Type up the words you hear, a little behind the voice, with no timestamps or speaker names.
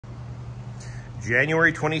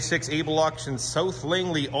January 26, Able Auction, South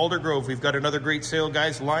Langley, Aldergrove. We've got another great sale,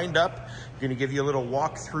 guys, lined up. I'm going to give you a little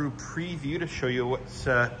walkthrough preview to show you what's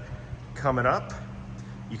coming up.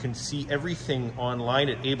 You can see everything online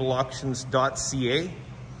at ableauctions.ca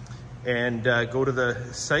and go to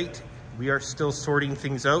the site. We are still sorting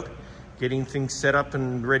things out, getting things set up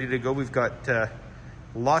and ready to go. We've got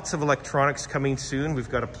lots of electronics coming soon. We've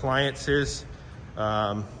got appliances,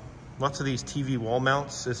 lots of these TV wall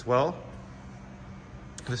mounts as well.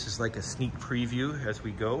 This is like a sneak preview as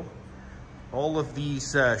we go. All of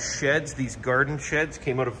these sheds, these garden sheds,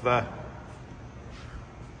 came out of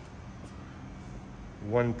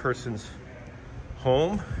one person's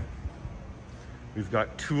home. We've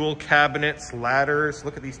got tool cabinets, ladders.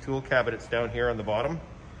 Look at these tool cabinets down here on the bottom.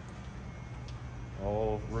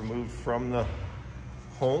 All removed from the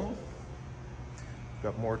home.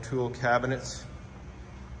 Got more tool cabinets.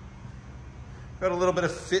 Got a little bit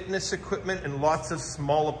of fitness equipment and lots of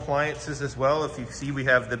small appliances as well. If you see, we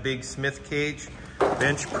have the big Smith cage,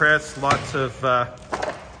 bench press, lots of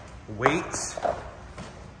weights, a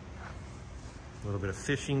little bit of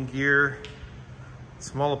fishing gear,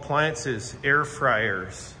 small appliances, air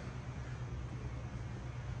fryers.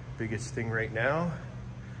 Biggest thing right now.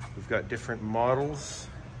 We've got different models.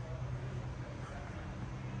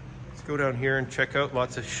 Let's go down here and check out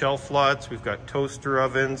lots of shelf lots. We've got toaster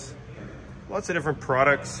ovens. Lots of different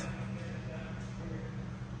products.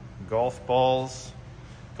 Golf balls.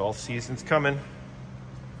 Golf season's coming.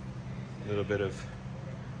 A little bit of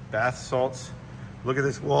bath salts. Look at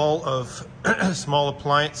this wall of small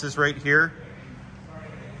appliances right here.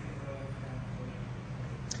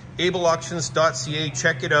 ableauctions.ca,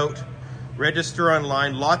 check it out. Register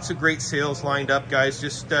online. Lots of great sales lined up, guys.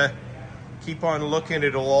 Just keep on looking.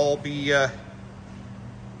 It'll all be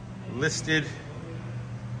listed.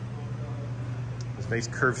 Nice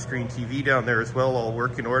curved screen TV down there as well, all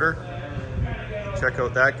work in order. Check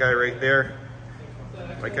out that guy right there.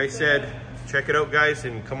 Like I said, check it out, guys,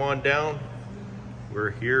 and come on down.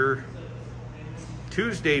 We're here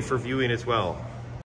Tuesday for viewing as well.